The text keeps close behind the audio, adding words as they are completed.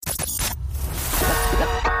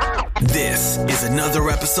This is another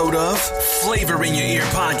episode of Flavor in Your Ear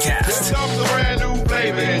podcast. A brand new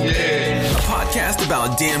flavor in your ear. A podcast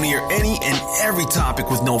about damn near any and every topic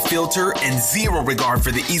with no filter and zero regard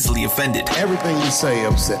for the easily offended. Everything you say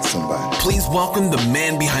upsets somebody. Please welcome the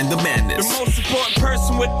man behind the madness. The most important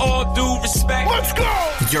person with all due respect. Let's go!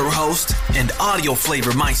 Your host and audio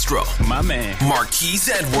flavor maestro, My man. Marquise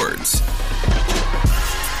Edwards.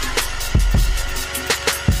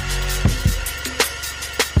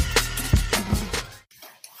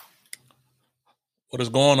 What is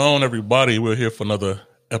going on, everybody? We're here for another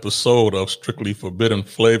episode of Strictly Forbidden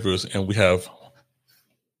Flavors, and we have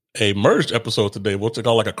a merged episode today. We'll take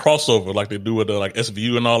like a crossover, like they do with like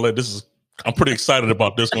SVU and all that. I'm pretty excited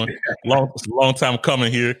about this one. It's a long time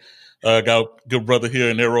coming here. Got a good brother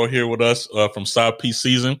here, Nero, here with us from Side Piece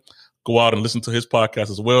Season. Go out and listen to his podcast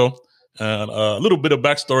as well, and a little bit of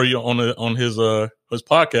backstory on his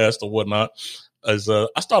podcast or whatnot. As I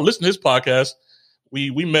started listening to his podcast.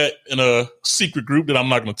 We met in a secret group that I'm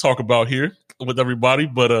not going to talk about here with everybody,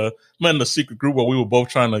 but met in a secret group where we were both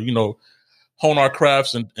trying to, hone our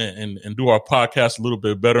crafts and do our podcast a little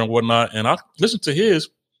bit better and whatnot. And I listened to his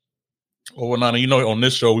or whatnot. And, on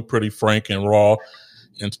this show, we're pretty frank and raw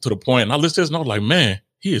and to the point. And I listened to this and I was like, man,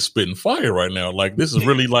 he is spitting fire right now. Like, this is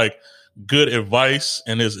really like good advice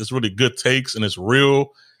and it's really good takes and it's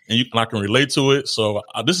real and I can relate to it. So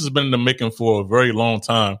this has been in the making for a very long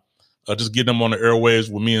time. Just getting them on the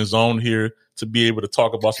airwaves with me and Zone here to be able to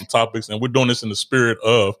talk about some topics. And we're doing this in the spirit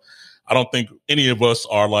of, I don't think any of us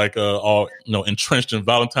are like, all, entrenched in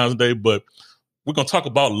Valentine's Day, but we're going to talk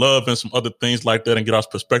about love and some other things like that and get our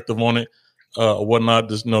perspective on it, or whatnot.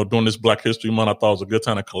 Just, during this Black History Month, I thought it was a good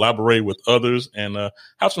time to collaborate with others and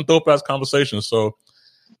have some dope ass conversations. So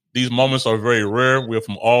these moments are very rare. We're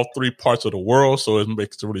from all three parts of the world, so it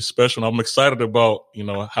makes it really special. And I'm excited about,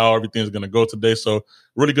 how everything's going to go today. So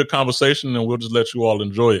really good conversation, and we'll just let you all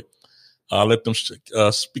enjoy it. I'll let them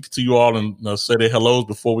speak to you all and say their hellos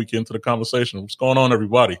before we get into the conversation. What's going on,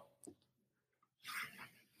 everybody?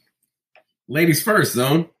 Ladies first,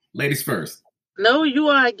 Zone. Ladies first. No, you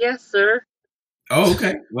are, I guess, sir. Oh,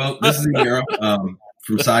 okay. Well, this is Nero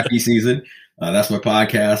from Side Piece Season. That's my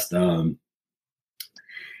podcast.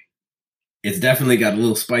 It's definitely got a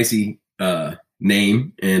little spicy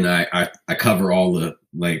name, and I cover all the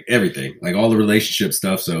everything, like all the relationship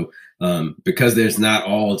stuff. So because there's not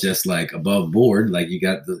all just like above board, like you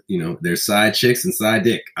got the there's side chicks and side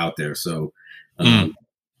dick out there. So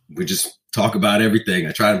we just talk about everything.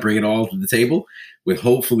 I try to bring it all to the table with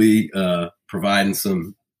hopefully providing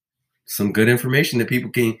some good information that people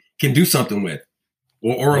can do something with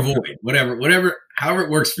or avoid, whatever, however it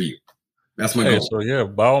works for you. That's my goal. So yeah,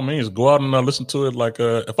 by all means, go out and listen to it. Like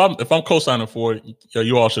if I'm co-signing for it,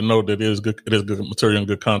 you all should know that it is good material and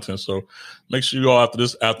good content. So make sure you all after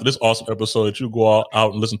this awesome episode that you go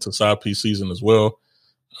out and listen to Side Piece Season as well.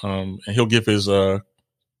 And he'll give his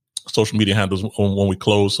social media handles when we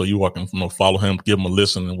close, so you all can follow him, give him a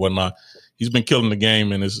listen and whatnot. He's been killing the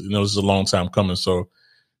game, and this is a long time coming. So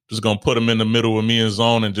just gonna put him in the middle with me and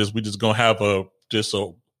Zone, and we just gonna have a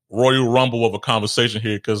royal rumble of a conversation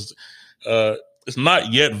here because. It's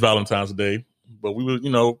not yet Valentine's Day, but we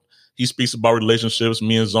will, he speaks about relationships.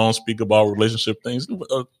 Me and Zone speak about relationship things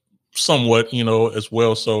somewhat, as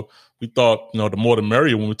well. So we thought, the more the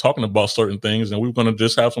merrier when we're talking about certain things, and we were going to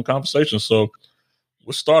just have some conversations. So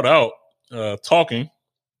we'll start out talking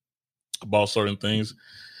about certain things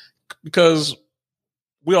because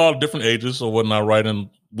we all different ages or whatnot, right? And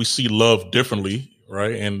we see love differently,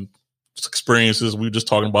 right? And experiences, we were just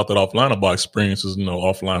talking about that offline about experiences,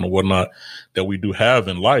 offline or whatnot that we do have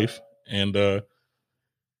in life. And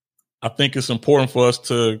I think it's important for us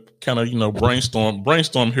to kind of,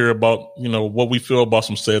 brainstorm here about, what we feel about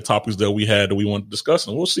some said topics that we had that we want to discuss,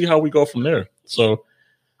 and we'll see how we go from there. So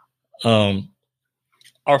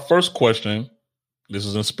our first question, this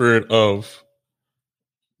is in spirit of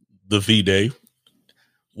the V-Day.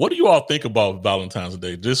 What do you all think about Valentine's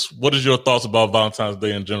Day? Just what is your thoughts about Valentine's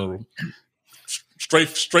Day in general?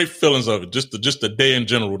 Straight feelings of it. Just the day in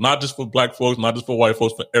general, not just for Black folks, not just for white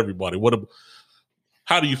folks, for everybody.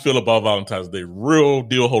 How do you feel about Valentine's Day? Real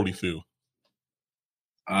deal, Holyfield.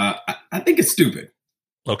 I think it's stupid.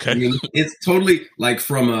 Okay, I mean, it's totally like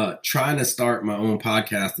from trying to start my own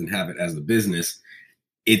podcast and have it as a business.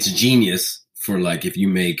 It's genius for like if you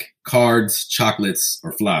make cards, chocolates,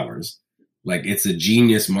 or flowers. Like it's a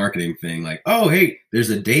genius marketing thing. Like, oh, hey, there's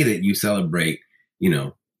a day that you celebrate,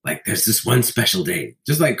 like there's this one special day,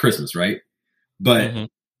 just like Christmas, right? But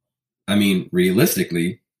I mean,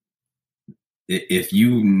 realistically, if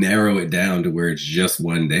you narrow it down to where it's just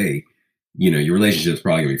one day, your relationship's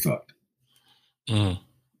probably gonna be fucked.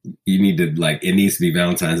 You need to it needs to be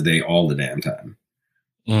Valentine's Day all the damn time.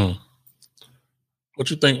 What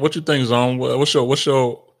you think? What you think, Zone? What's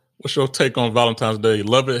your take on Valentine's Day?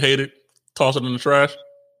 Love it, hate it, toss it in the trash?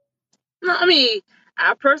 No, I mean,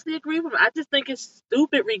 I personally agree with him. I just think it's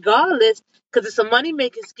stupid regardless because it's a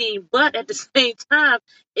money-making scheme. But at the same time,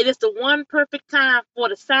 it is the one perfect time for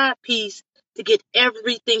the side piece to get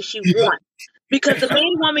everything she wants. Because the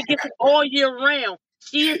main woman gets it all year round.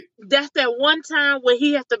 That's that one time where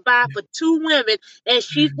he has to buy for two women, and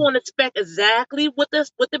she's going to expect exactly what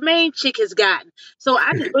the main chick has gotten. So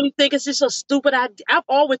I just really think it's just so stupid. I've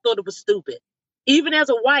always thought it was stupid. Even as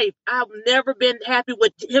a wife, I've never been happy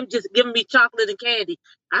with him just giving me chocolate and candy.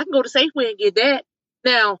 I can go to Safeway and get that.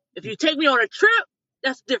 Now, if you take me on a trip,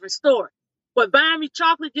 that's a different story. But buying me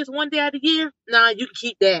chocolate just one day out of the year, nah, you can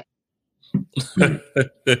keep that.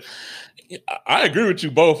 I agree with you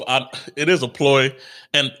both. It is a ploy,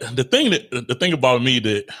 and the thing about me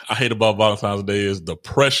that I hate about Valentine's Day is the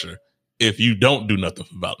pressure if you don't do nothing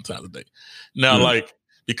for Valentine's Day. Now,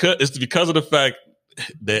 because of the fact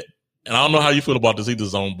that, and I don't know how you feel about this either,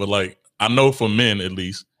 Zone, but I know for men at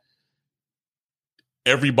least,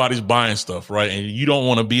 everybody's buying stuff, right? And you don't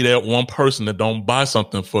want to be that one person that don't buy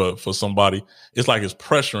something for somebody. It's it's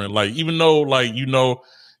pressuring. Even though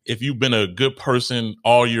if you've been a good person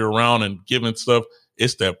all year round and giving stuff,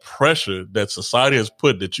 it's that pressure that society has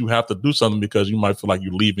put that you have to do something because you might feel like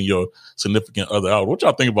you're leaving your significant other out. What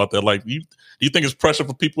y'all think about that? Do you think it's pressure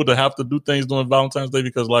for people to have to do things during Valentine's Day?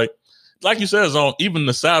 Because like you said, Zone, even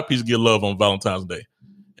the side piece get love on Valentine's Day.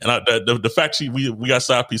 And the fact we got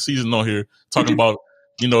side piece season on here talking about,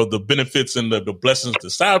 the benefits and the blessings the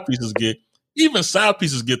side pieces get, even side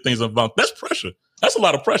pieces get things on Valentine's. That's pressure. That's a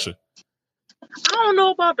lot of pressure. I don't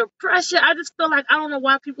know about the pressure. I just feel like I don't know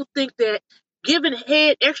why people think that giving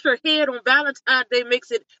extra head on Valentine's Day makes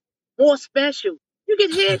it more special. You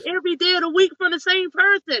get head every day of the week from the same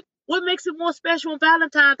person. What makes it more special on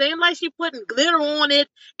Valentine's Day? And she putting glitter on it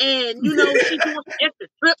and, she doing extra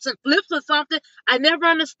trips and flips or something. I never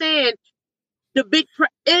understand the big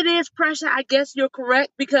it is pressure. I guess you're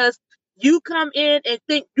correct because you come in and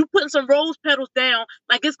think you putting some rose petals down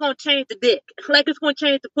like it's going to change the dick, like it's going to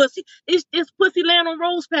change the pussy. It's pussy laying on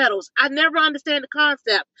rose petals. I never understand the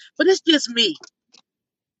concept, but it's just me.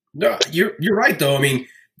 No, you're right though. I mean,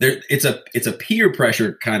 it's a peer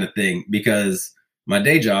pressure kind of thing because my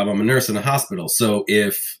day job, I'm a nurse in a hospital. So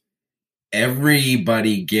if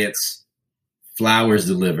everybody gets flowers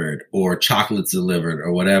delivered or chocolates delivered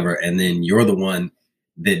or whatever, and then you're the one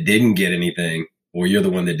that didn't get anything, or you're the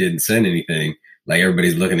one that didn't send anything,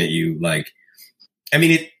 everybody's looking at you I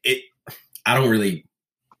mean, I don't really,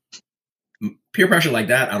 peer pressure like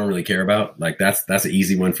that, I don't really care about. That's an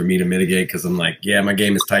easy one for me to mitigate because I'm yeah, my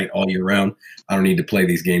game is tight all year round. I don't need to play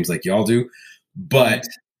these games like y'all do. But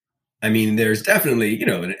I mean, there's definitely,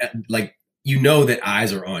 that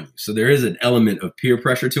eyes are on you. So there is an element of peer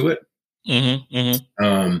pressure to it. Mm-hmm,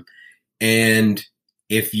 mm-hmm. And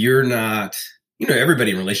if you're not, everybody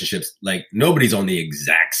in relationships, nobody's on the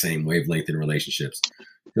exact same wavelength in relationships.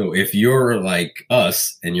 So if you're like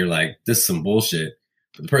us and you're this is some bullshit,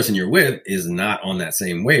 but the person you're with is not on that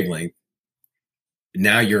same wavelength,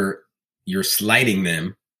 now you're slighting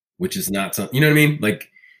them, which is not something, you know what I mean?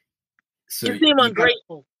 So you seem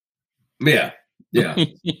ungrateful. Yeah.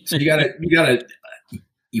 So you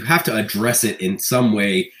have to address it in some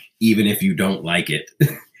way, even if you don't like it.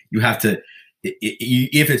 You have to,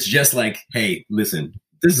 if it's just hey, listen,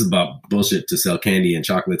 this is about bullshit to sell candy and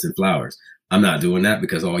chocolates and flowers. I'm not doing that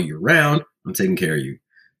because all year round, I'm taking care of you.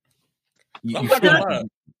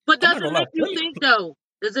 But does it make you think though?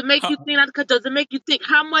 Does it make you think? Does it make you think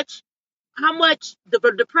how much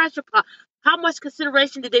the pressure part? How much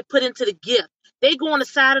consideration did they put into the gift? They go on the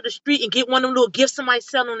side of the street and get one of them little gifts somebody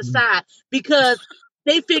selling on the side because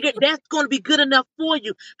they figured that's going to be good enough for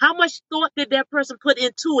you. How much thought did that person put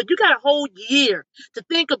into it? You got a whole year to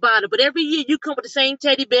think about it, but every year you come with the same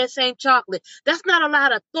teddy bear, same chocolate. That's not a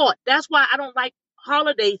lot of thought. That's why I don't like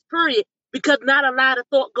holidays, period, because not a lot of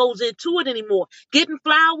thought goes into it anymore. Getting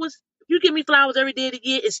flowers, if you give me flowers every day of the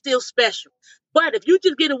year, it's still special. But if you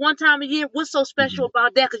just get it one time a year, what's so special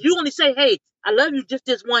about that? Because you only say, hey, I love you just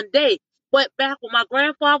this one day. But back when my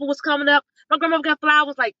grandfather was coming up, my grandmother got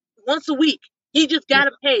flowers once a week. He just got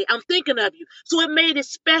to pay. I'm thinking of you. So it made it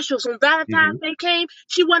special. So when Valentine's Day came,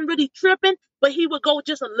 she wasn't really tripping, but he would go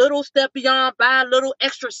just a little step beyond, buy a little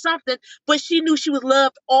extra something. But she knew she was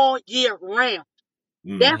loved all year round.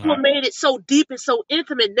 That's what made it so deep and so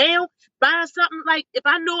intimate. Now, buying something if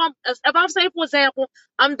I'm saying, for example,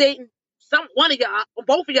 I'm dating one of y'all or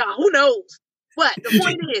both of y'all, who knows? But the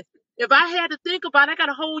point is, If I had to think about it, I got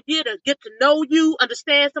a whole year to get to know you,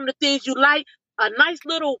 understand some of the things you like, a nice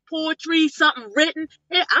little poetry, something written.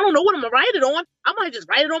 Hey, I don't know what I'm going to write it on. I might just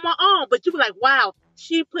write it on my arm. But you be like, wow,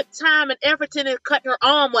 she put time and effort in it, cut her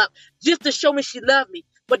arm up just to show me she loved me.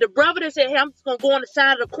 But the brother that said, hey, I'm just going to go on the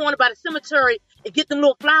side of the corner by the cemetery and get them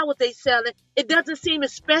little flowers they selling, it doesn't seem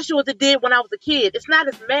as special as it did when I was a kid. It's not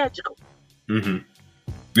as magical. Mm-hmm.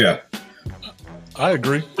 Yeah. I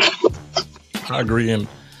agree. And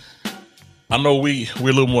I know we're a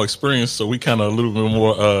little more experienced, so we kind of a little bit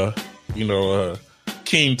more,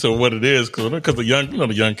 keen to what it is, because the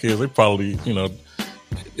young kids, they probably,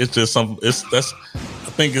 it's just something. I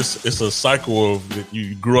think it's a cycle of that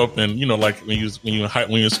you grew up in. Like when you're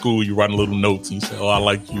in school, you're writing little notes and you say, "Oh, I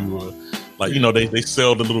like you." They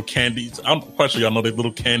sell the little candies. I'm quite sure y'all know the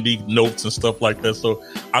little candy notes and stuff like that. So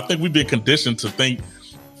I think we've been conditioned to think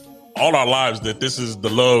all our lives that this is the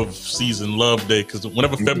love season, love day. Because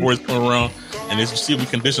whenever February's coming around, and as you see, we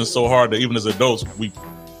conditioned so hard that even as adults, we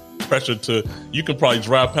pressured to. You can probably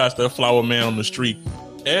drive past that flower man on the street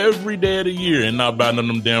every day of the year and not buy none of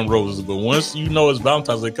them damn roses. But once you know it's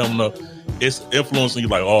Valentine's Day coming up, it's influencing you.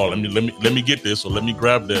 Like, oh, let me get this, or let me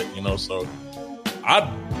grab that. So I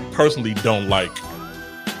personally don't like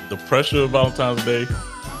the pressure of Valentine's Day.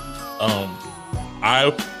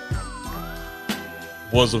 I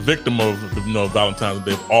was a victim of Valentine's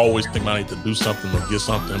Day. Always thinking I need to do something or get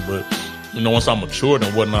something, but once I'm matured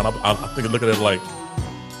and whatnot, I think I look at it like,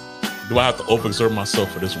 do I have to overexert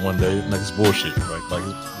myself for this one day? Like, it's bullshit, right? Like,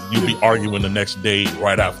 you'll be arguing the next day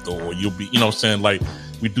right after, or you'll be, like,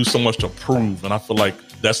 we do so much to prove. And I feel like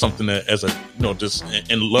that's something that as a, just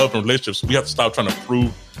in love and relationships, we have to stop trying to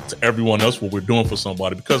prove to everyone else what we're doing for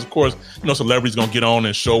somebody. Because, of course, celebrities going to get on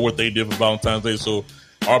and show what they did for Valentine's Day. So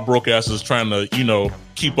our broke asses trying to,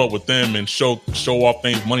 keep up with them and show off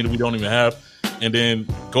things, money that we don't even have, and then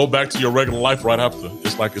go back to your regular life right after.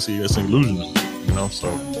 It's like it's an illusion, so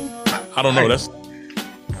I don't know.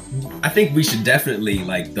 I think we should definitely,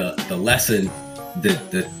 like, the lesson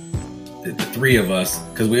that the three of us,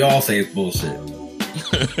 because we all say it's bullshit,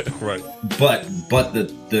 right? But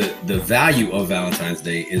the value of Valentine's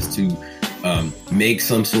Day is to make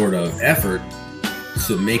some sort of effort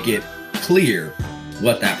to make it clear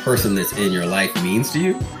what that person that's in your life means to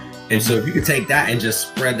you. And so if you could take that and just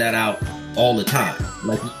spread that out all the time,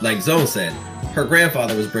 like Zone said, her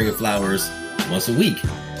grandfather was bringing flowers once a week.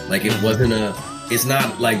 Like, it's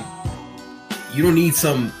not like you don't need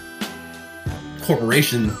some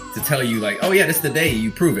corporation to tell you, like, oh yeah, this is the day, you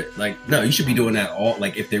prove it. Like, no, you should be doing that all.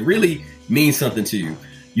 Like, if they really mean something to you,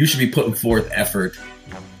 you should be putting forth effort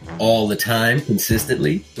all the time,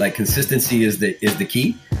 consistently. Like, consistency is the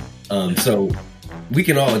key. So we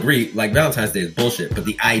can all agree, like, Valentine's Day is bullshit, but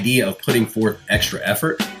the idea of putting forth extra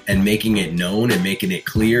effort and making it known and making it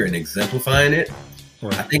clear and exemplifying it,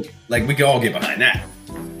 right. I think, like, we can all get behind that.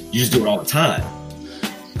 You just do it all the time.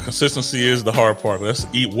 Consistency is the hard part. That's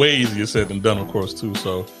way easier said than done, of course, too.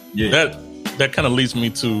 So yeah. That kind of leads me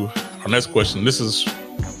to our next question. This is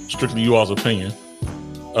strictly you all's opinion.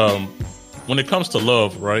 When it comes to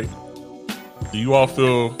love, right? Do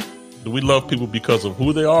we love people because of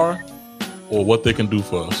who they are or what they can do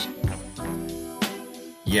for us?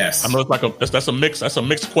 Yes. I know that's a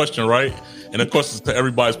mixed question, right? And of course, it's to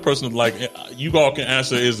everybody's personal. Like, you all can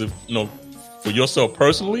answer is if for yourself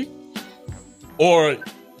personally, or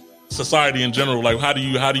society in general. Like, how do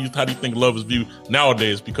you think love is viewed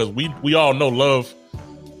nowadays? Because we all know love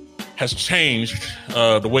has changed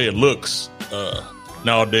the way it looks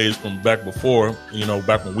nowadays from back before.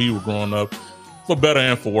 Back when we were growing up, for better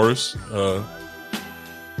and for worse.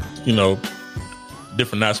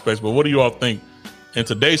 Different aspects. But what do you all think in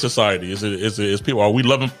today's society? Is people, are we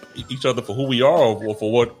loving each other for who we are, or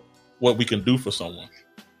for what we can do for someone,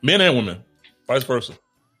 men and women? Vice versa.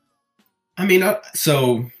 I mean,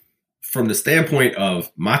 so from the standpoint of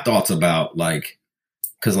my thoughts about, like,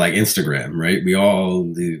 because, like, Instagram, right? We all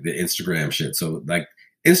do the Instagram shit. So, like,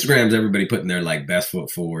 Instagram's everybody putting their, like, best foot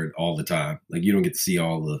forward all the time. Like, you don't get to see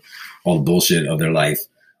all the bullshit of their life.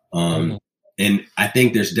 And I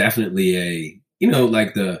think there's definitely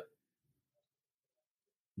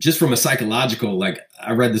just from a psychological, like,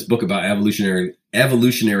 I read this book about evolutionary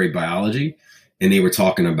biology, and they were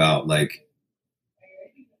talking about, like,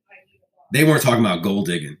 they weren't talking about gold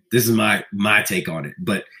digging. This is my take on it,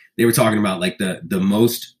 but they were talking about, like, the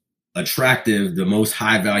most attractive, the most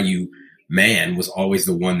high value man was always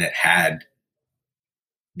the one that had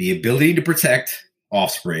the ability to protect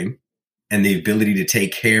offspring and the ability to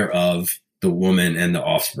take care of the woman and the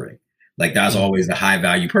offspring. Like, that's always the high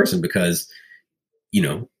value person, because,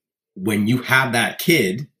 when you have that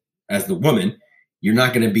kid as the woman, you're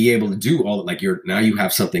not going to be able to do all like now you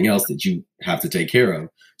have something else that you have to take care of.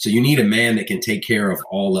 So you need a man that can take care of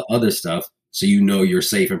all the other stuff so you know you're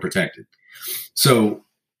safe and protected. So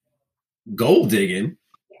gold digging,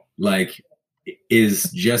 like, is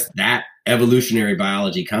just that evolutionary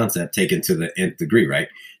biology concept taken to the nth degree, right?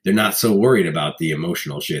 They're not so worried about the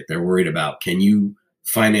emotional shit. They're worried about, can you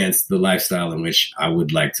finance the lifestyle in which I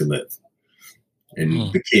would like to live?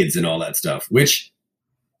 And the kids and all that stuff, which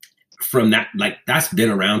from that, like, that's been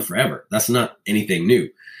around forever. That's not anything new.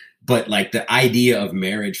 But like the idea of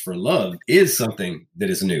marriage for love is something that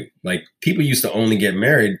is new. Like, people used to only get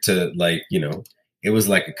married to, like, you know, it was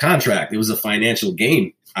like a contract. It was a financial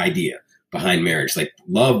gain idea behind marriage. Like,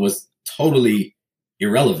 love was totally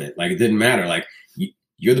irrelevant. Like, it didn't matter. Like,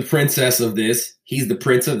 you're the princess of this. He's the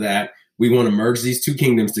prince of that. We want to merge these two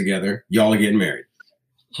kingdoms together. Y'all are getting married.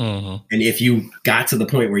 And if you got to the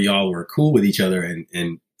point where y'all were cool with each other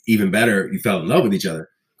and even better, you fell in love with each other,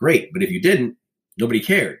 great. But if you didn't, nobody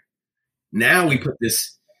cared. Now we put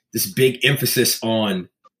this big emphasis on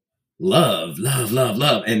love.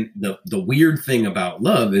 And the weird thing about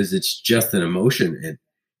love is it's just an emotion. And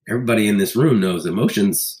everybody in this room knows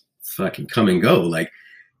emotions fucking come and go. Like,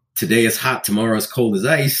 today is hot, tomorrow is cold as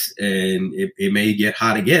ice, and it may get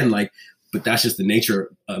hot again. Like, but that's just the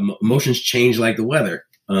nature. Emotions change like the weather.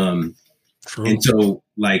 True. And so,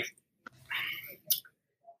 like,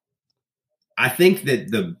 I think that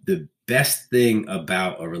the best thing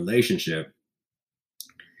about a relationship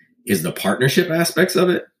is the partnership aspects of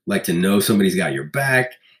it. Like, to know somebody's got your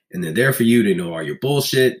back and they're there for you. They know all your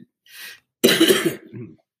bullshit.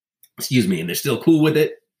 Excuse me. And they're still cool with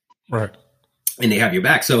it. Right. And they have your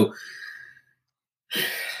back. So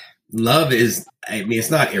love is, I mean, it's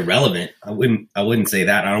not irrelevant. I wouldn't say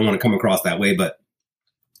that. I don't want to come across that way, but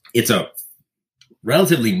it's a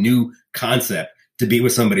relatively new concept to be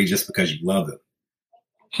with somebody just because you love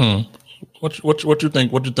them. What you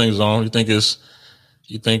think? What you think, Zone? You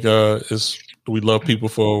think do we love people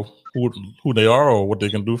for who they are or what they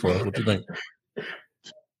can do for us? What you think?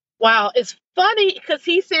 Wow, it's funny because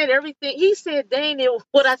he said everything. He said, Daniel,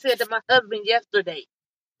 what I said to my husband yesterday,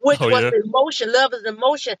 which was emotion. Love is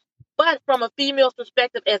emotion. But from a female's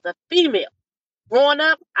perspective, as a female, growing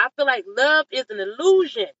up, I feel like love is an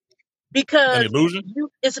illusion. Because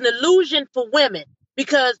it's an illusion for women,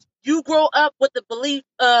 because you grow up with the belief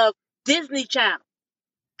of Disney Channel.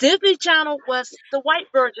 Disney Channel was the white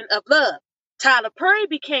version of love. Tyler Perry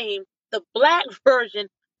became the black version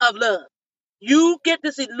of love. You get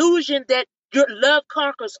this illusion that your love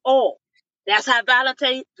conquers all. That's how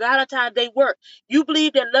Valentine's Day works. You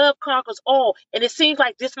believe that love conquers all. And it seems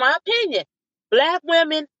like, this is my opinion, black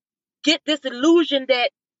women get this illusion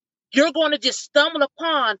that you're going to just stumble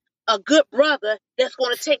upon a good brother that's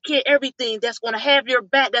going to take care of everything, that's going to have your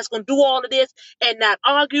back, that's going to do all of this and not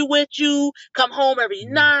argue with you, come home every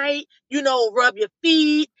night, rub your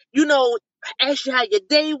feet, ask you how your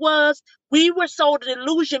day was. We were sold an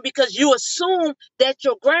illusion because you assume that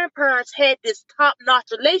your grandparents had this top-notch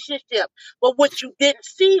relationship. But what you didn't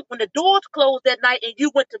see when the doors closed that night and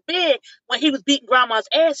you went to bed, when he was beating grandma's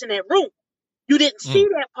ass in that room, you didn't see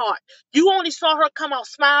that part. You only saw her come out,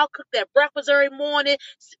 smile, cook that breakfast every morning,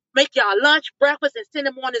 make y'all lunch, breakfast, and send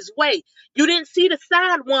him on his way. You didn't see the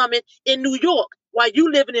side woman in New York while you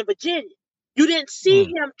living in Virginia. You didn't see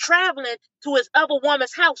him traveling to his other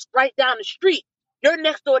woman's house right down the street. Your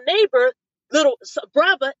next door neighbor, little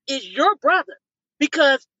brother, is your brother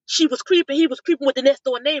because he was creeping with the next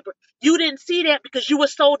door neighbor. You didn't see that because you were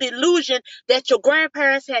sold the illusion that your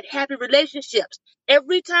grandparents had happy relationships.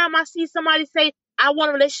 Every time I see somebody say, I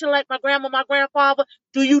want a relationship like my grandma, my grandfather,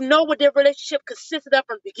 do you know what their relationship consisted of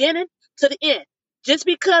from the beginning to the end? Just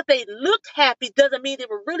because they looked happy doesn't mean they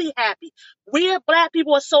were really happy. We as black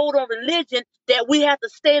people are sold on religion that we have to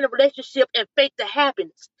stay in a relationship and fake the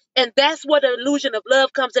happiness. And that's where the illusion of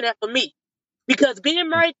love comes in at for me. Because being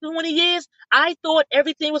married 20 years, I thought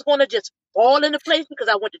everything was going to just fall into place because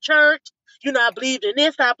I went to church. I believed in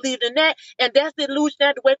this, I believed in that. And that's the illusion I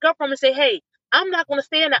had to wake up from and say, hey, I'm not going to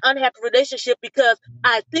stay in an unhappy relationship because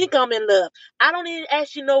I think I'm in love. I don't even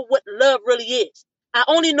actually know what love really is. I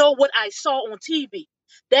only know what I saw on TV.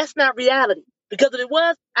 That's not reality. Because if it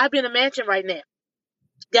was, I'd be in a mansion right now.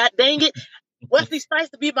 God dang it. Wesley Snipes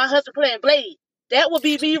to be my husband playing Blade. That would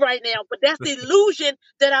be me right now. But that's the illusion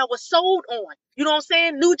that I was sold on. You know what I'm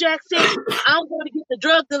saying? New Jack City. I'm going to get the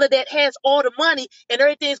drug dealer that has all the money and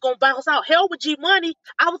everything's going to bounce out. Hell with G Money.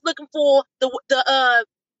 I was looking for the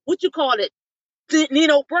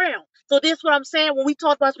Nino Brown. So this is what I'm saying when we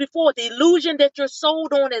talked about this before, the illusion that you're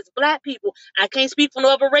sold on as black people. I can't speak for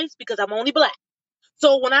no other race because I'm only black.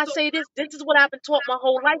 So when I say this is what I've been taught my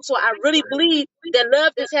whole life. So I really believe that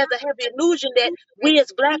love just has a heavy illusion that we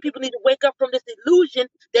as Black people need to wake up from this illusion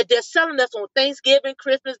that they're selling us on Thanksgiving,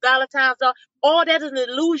 Christmas, Valentine's Day. All that is an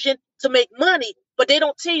illusion to make money, but they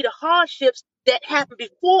don't tell you the hardships that happened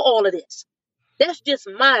before all of this. That's just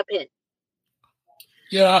my opinion.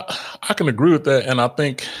 Yeah, I can agree with that. And I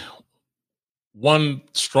think one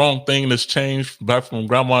strong thing that's changed back from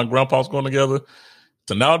grandma and grandpa's going together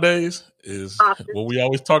to nowadays is what we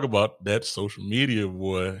always talk about, that social media,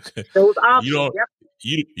 boy. Those options,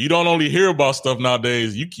 you don't only hear about stuff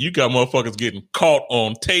nowadays. You got motherfuckers getting caught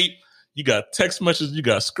on tape. You got text messages. You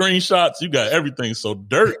got screenshots. You got everything. So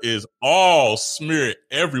dirt is all smeared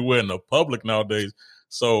everywhere in the public nowadays.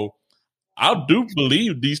 So I do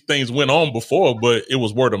believe these things went on before, but it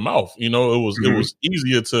was word of mouth. You know, it was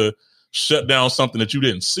easier to shut down something that you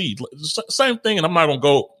didn't see. Same thing, and I'm not gonna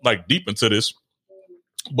go like deep into this,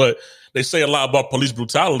 but they say a lot about police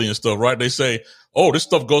brutality and stuff, right? They say, oh, this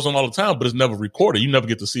stuff goes on all the time, but it's never recorded. You never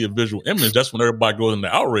get to see a visual image. That's when everybody goes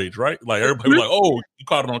into outrage, right? Like everybody was like, oh, you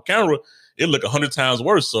caught it on camera. It look 100 times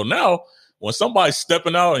worse. So now when somebody's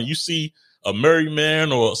stepping out and you see a married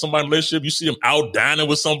man or somebody in a relationship, you see them out dining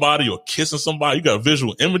with somebody or kissing somebody, you got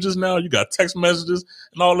visual images now, you got text messages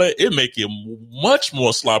and all that. It make it much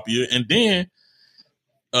more sloppier. And then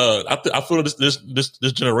I feel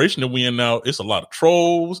this generation that we in now, it's a lot of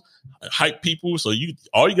trolls, hype people. So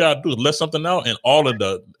all you gotta do is let something out, and all of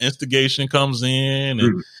the instigation comes in,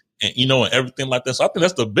 and you know, and everything like that. So I think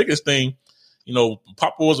that's the biggest thing. You know,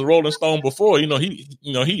 Papa was a Rolling Stone before. You know, he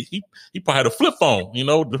probably had a flip phone. You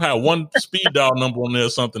know, had one speed dial number on there or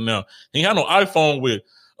something. Now he had no iPhone with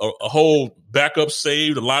a whole backup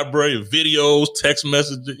saved, a library of videos, text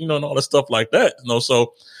messages, you know, and all that stuff like that. You know,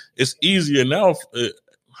 so it's easier now.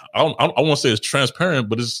 I want to say it's transparent,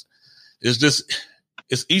 but it's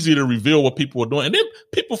easy to reveal what people are doing. And then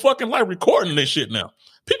people fucking like recording their shit now.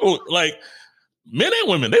 People like men and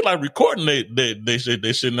women, they like recording they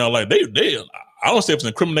shit now. Like they I don't say it's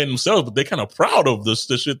incriminating themselves, but they're kind of proud of the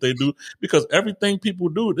shit they do, because everything people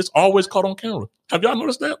do, it's always caught on camera. Have y'all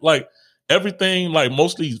noticed that? Like everything, like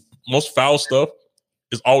most foul stuff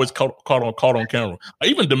is always caught on camera.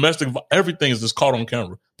 Even domestic, everything is just caught on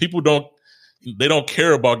camera. People don't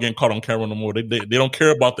care about getting caught on camera no more. They don't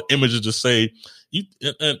care about the images to say.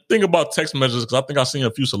 And think about text messages, because I think I've seen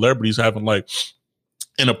a few celebrities having like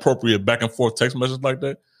inappropriate back and forth text messages like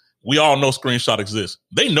that. We all know screenshot exists.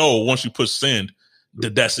 They know once you push send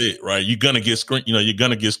that's it, right? You're gonna get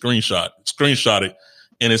screenshotted,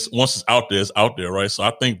 and once it's out there, right? So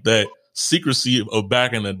I think that secrecy of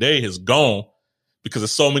back in the day has gone, because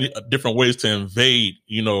there's so many different ways to invade,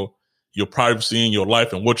 you know, your privacy in your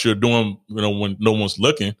life and what you're doing, you know, when no one's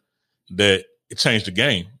looking, that it changed the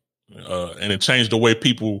game. And it changed the way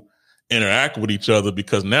people interact with each other,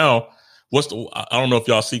 because now I don't know if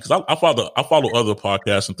y'all see, because I follow other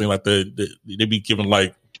podcasts and things like that. They be giving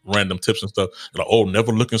like random tips and stuff. They're like, oh,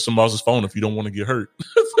 never look in somebody else's phone if you don't want to get hurt.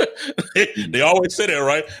 They always say that,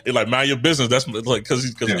 right? They're like, mind your business. That's like,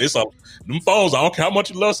 because it's all them phones. I don't care how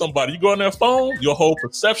much you love somebody. You go on their phone, your whole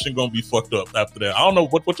perception gonna be fucked up after that. I don't know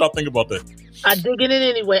what y'all think about that. I dig in it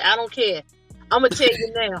anyway. I don't care. I'm gonna tell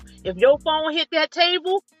you now. If your phone hit that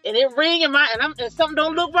table and it ring and something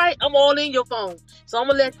don't look right, I'm all in your phone. So I'm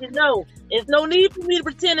gonna let you know. There's no need for me to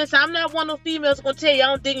pretend this. I'm not one of those females gonna tell you I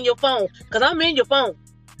don't dig in your phone, because I'm in your phone.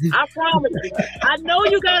 I promise you. I know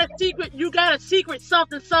you got a secret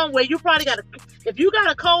something somewhere. You probably if you got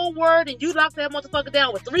a code word and you lock that motherfucker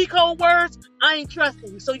down with 3 code words, I ain't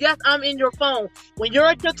trusting you. So yes, I'm in your phone. When you're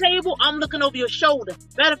at your table, I'm looking over your shoulder.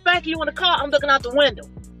 Matter of fact, you in the car, I'm looking out the window.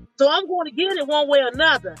 So I'm going to get it one way or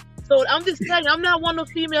another. So I'm just telling you, I'm not one of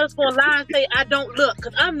those females going to lie and say I don't look,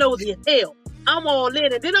 because I'm nosy as hell. I'm all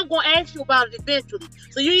in, and then I'm going to ask you about it eventually.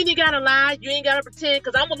 So you ain't got to lie. You ain't got to pretend,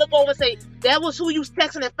 because I'm going to look over and say, that was who you was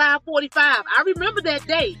texting at 5:45. I remember that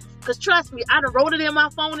day, because trust me, I done wrote it in my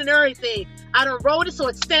phone and everything. I done wrote it so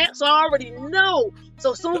it's stamped, so I already know.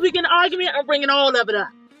 So as soon as we get in an argument, I'm bringing all of it up.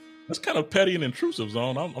 That's kind of petty and intrusive,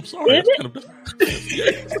 Zone. I'm sorry.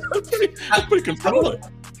 That's pretty controlling.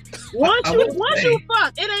 Once you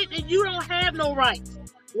fuck, you don't have no rights.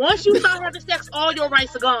 Once you start having sex, all your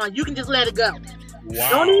rights are gone. You can just let it go. Wow.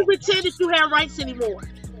 Don't even pretend that you have rights anymore.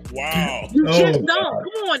 Wow. You just don't.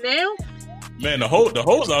 Come on now. Man, the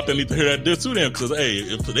hoes out there need to hear that too, then, because hey,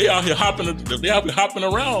 if they out here hopping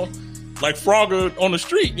around like Frogger on the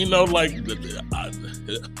street, you know, like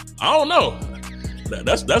I don't know.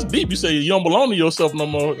 That's deep. You say you don't belong to yourself no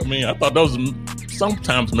more. I mean, I thought that was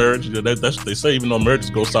sometimes marriage. That's what they say, even though marriages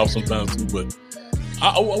go south sometimes too. But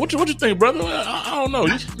what you think, brother? I don't know.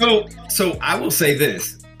 So I will say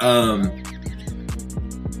this.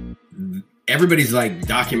 everybody's like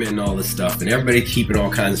documenting all this stuff, and everybody keeping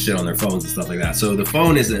all kinds of shit on their phones and stuff like that. So the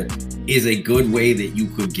phone is a good way that you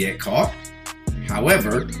could get caught.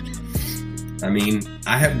 However, I mean,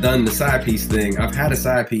 I have done the side piece thing. I've had a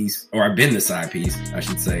side piece, or I've been the side piece, I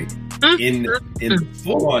should say, in the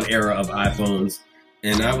full-on era of iPhones,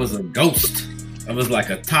 and I was a ghost. I was like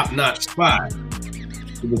a top-notch spy.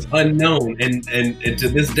 It was unknown, and to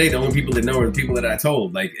this day, the only people that know are the people that I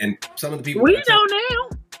told. Like, and some of the people we know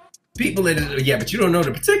now. People that, yeah, but you don't know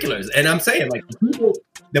the particulars. And I'm saying, like,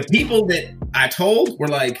 the people that I told were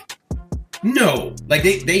like, no, like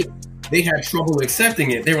they had trouble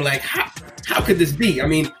accepting it. They were like, how could this be? I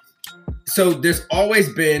mean, so there's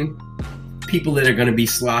always been people that are going to be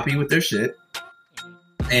sloppy with their shit,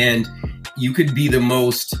 and you could be the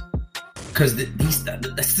most. Because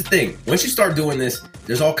that's the thing. Once you start doing this,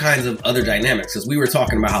 there's all kinds of other dynamics. Because we were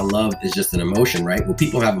talking about how love is just an emotion, right? Well,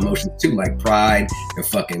 people have emotions too, like pride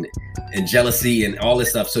and jealousy and all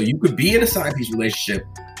this stuff. So you could be in a side piece relationship,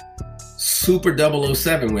 super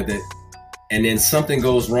 007 with it, and then something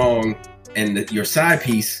goes wrong, and your side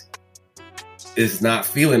piece is not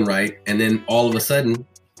feeling right, and then all of a sudden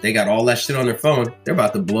they got all that shit on their phone. They're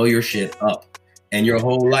about to blow your shit up. And your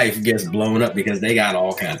whole life gets blown up because they got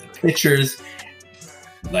all kinds of pictures.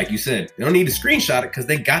 Like you said, they don't need to screenshot it because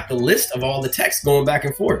they got the list of all the text going back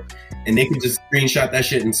and forth. And they can just screenshot that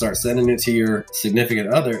shit and start sending it to your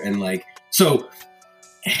significant other. And like, so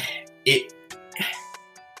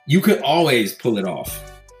you could always pull it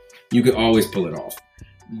off. You could always pull it off.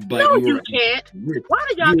 But no, you can't. Why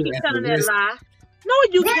do y'all keep telling that lie? No,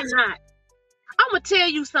 you cannot. I'm gonna tell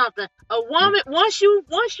you something. A woman, once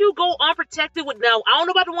you go unprotected with, now I don't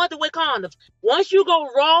know about the ones that wear condoms. Once you go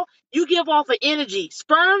raw, you give off an energy.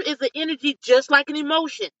 Sperm is an energy just like an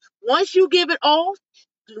emotion. Once you give it off,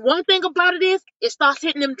 one thing about it is it starts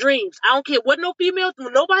hitting them dreams. I don't care what no female,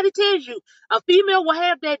 nobody tells you. A female will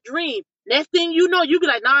have that dream. Next thing you know, you be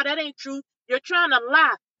like, nah, that ain't true. You're trying to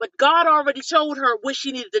lie. But God already showed her what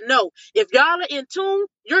she needed to know. If y'all are in tune,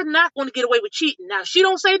 you're not going to get away with cheating. Now, she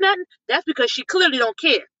don't say nothing. That's because she clearly don't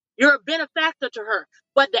care. You're a benefactor to her.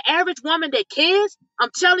 But the average woman that cares, I'm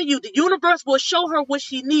telling you, the universe will show her what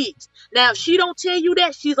she needs. Now, if she don't tell you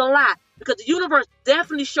that, she's a lie. Because the universe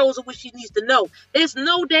definitely shows her what she needs to know. It's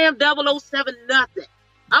no damn 007 nothing.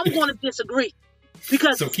 I'm going to disagree.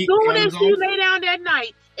 Because as soon as she lay down that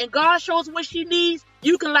night and God shows her what she needs,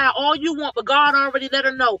 you can lie all you want, but God already let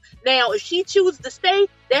her know. Now, if she chooses to stay,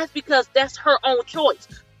 that's because that's her own choice.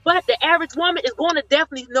 But the average woman is going to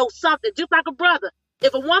definitely know something, just like a brother.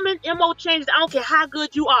 If a woman MO changes, I don't care how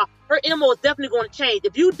good you are, her MO is definitely going to change.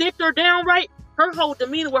 If you dicked her down right, her whole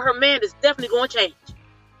demeanor with her man is definitely going to change.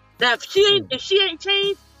 Now, if she ain't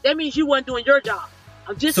changed, that means you weren't doing your job.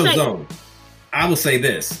 I'm just saying. So, I will say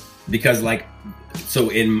this, because like, so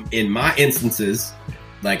in my instances,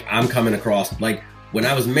 like I'm coming across, like, when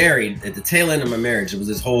I was married, at the tail end of my marriage, it was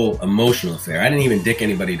this whole emotional affair. I didn't even dick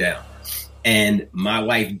anybody down. And my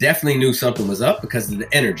wife definitely knew something was up because of the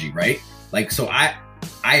energy, right? Like, so I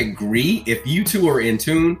agree. If you two are in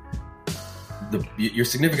tune, your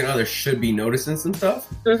significant other should be noticing some stuff.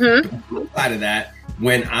 Mm-hmm. Outside of that,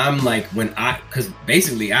 because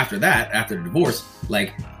basically after the divorce,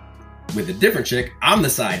 like with a different chick, I'm the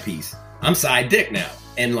side piece. I'm side dick now.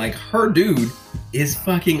 And like her dude is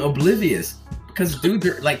fucking oblivious. Because dudes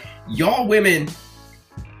are like, y'all women,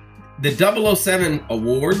 the 007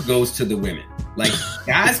 award goes to the women. Like,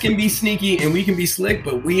 guys can be sneaky and we can be slick,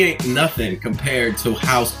 but we ain't nothing compared to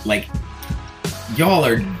how, like, y'all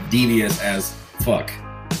are devious as fuck.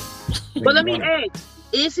 But let me ask,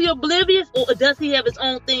 is he oblivious or does he have his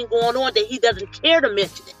own thing going on that he doesn't care to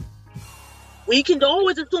mention it? We can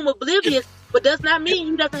always assume oblivious, but does not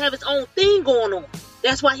mean he doesn't have his own thing going on.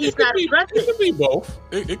 That's why he's not addressing it. It could be both.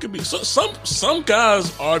 It could be. So, some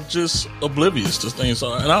guys are just oblivious to things.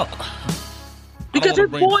 And because his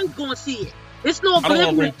boy's going to see it. It's no oblivious. I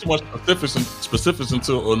don't want to bring too much specifics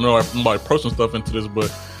into, or my personal stuff into this,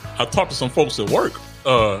 but I talked to some folks at work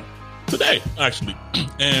today, actually.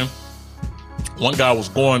 And one guy was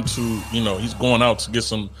going to, he's going out to get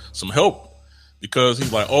some help. Because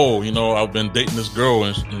he's like, I've been dating this girl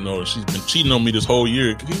and, she's been cheating on me this whole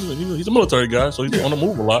year. He's a military guy, so he's on the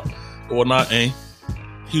move a lot or whatnot. And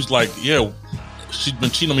he was like, yeah, she's been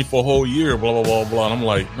cheating on me for a whole year, blah, blah, blah, blah. And I'm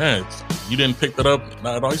like, man, you didn't pick that up?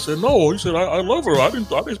 Not at all. He said, no. He said, I love her. I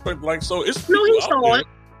didn't expect, like, so it's... No, he saw it.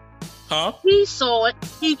 Huh? He saw it.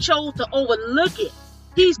 He chose to overlook it.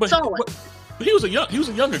 Saw it. But he was a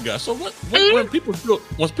younger guy. So when people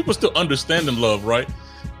still understanding love, right?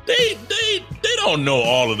 They don't know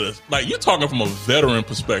all of this. Like, you're talking from a veteran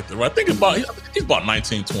perspective, right? Think about, he's about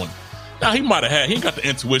 19, 20. Now he ain't got the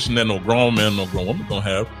intuition that no grown man, no grown woman gonna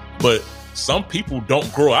have. But some people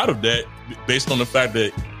don't grow out of that based on the fact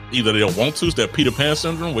that either they don't want to, it's that Peter Pan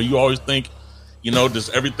syndrome where you always think,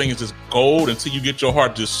 just everything is just gold until you get your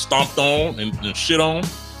heart just stomped on and shit on,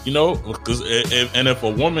 because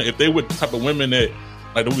if they were the type of women that,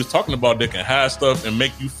 like we was talking about, that can hide stuff and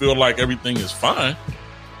make you feel like everything is fine,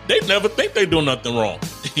 they never think they do nothing wrong.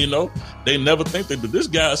 They never think they do. This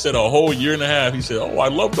guy said a whole year and a half, he said, oh, I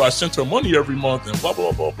loved her, I sent her money every month and blah,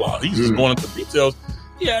 blah, blah, blah. He's just going into details.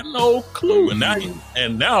 He had no clue.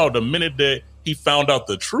 And now the minute that he found out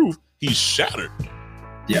the truth, he's shattered.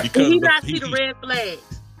 Yeah. Because he not see the red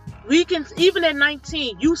flags. We can, even at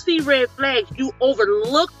 19, you see red flags, you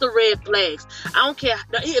overlook the red flags. I don't care.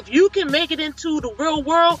 If you can make it into the real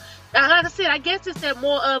world, like I said, I guess it's that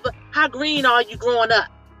more of how green are you growing up.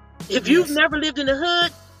 If you've never lived in the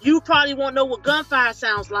hood, you probably won't know what gunfire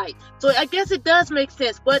sounds like. So I guess it does make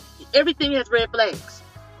sense, but everything has red flags.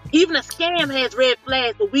 Even a scam has red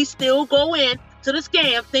flags, but we still go in to the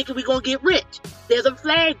scam thinking we're going to get rich. There's a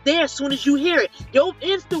flag there as soon as you hear it.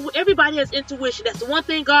 Everybody has intuition. That's the one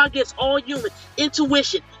thing God gives all humans,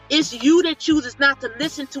 intuition. It's you that chooses not to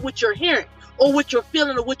listen to what you're hearing or what you're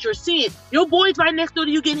feeling or what you're seeing. Your boy's right next door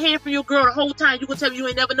to you getting hair from your girl the whole time. You can tell me you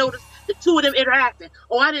ain't never noticed the two of them interacting.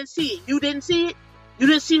 Oh, I didn't see it. You didn't see it? You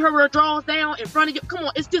didn't see her with her drawers down in front of you? Come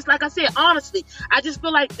on, it's just like I said, honestly, I just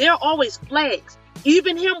feel like there are always flags.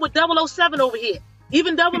 Even him with 007 over here.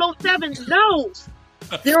 Even 007 knows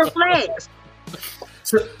there are flags.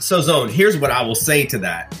 So Zone, here's what I will say to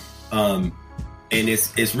that. And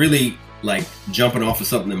it's really like jumping off of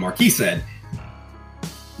something that Marquis said.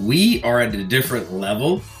 We are at a different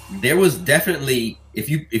level. There was definitely, if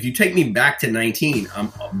you take me back to 19,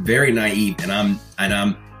 I'm very naive and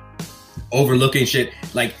I'm overlooking shit.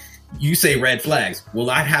 Like you say red flags. Well,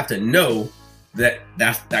 I'd have to know that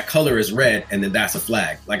color is red and then that's a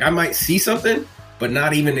flag. Like I might see something, but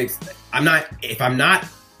not even, if I'm not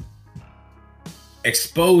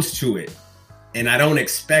exposed to it and I don't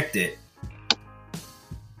expect it,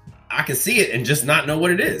 I can see it and just not know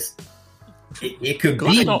what it is. It could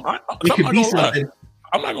be something.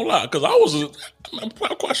 I'm not gonna lie, because I'm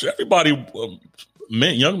quite sure everybody,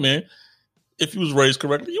 young man, if he was raised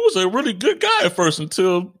correctly, he was a really good guy at first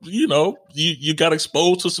until you got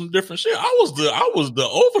exposed to some different shit. I was the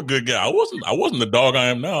over good guy. I wasn't the dog I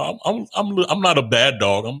am now. I'm not a bad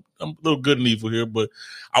dog. I'm a little good and evil here, but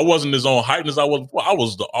I wasn't as on heightened as I was before. I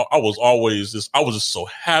was just so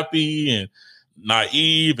happy and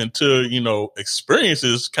naive until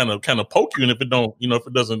experiences kind of poke you, and if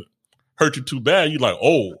it doesn't hurt you too bad, you're like,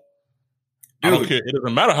 oh. Dude. I don't care. It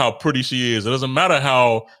doesn't matter how pretty she is. It doesn't matter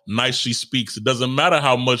how nice she speaks. It doesn't matter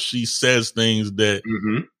how much she says things that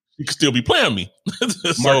she could still be playing me.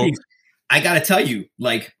 So Marquis, I got to tell you,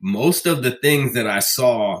 like most of the things that I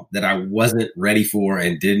saw that I wasn't ready for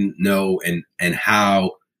and didn't know and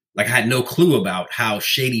how, like I had no clue about how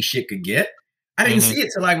shady shit could get. I didn't see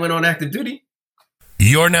it till I went on active duty.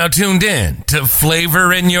 You're now tuned in to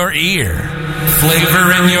Flavor in Your Ear.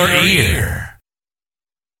 Flavor in Your Ear.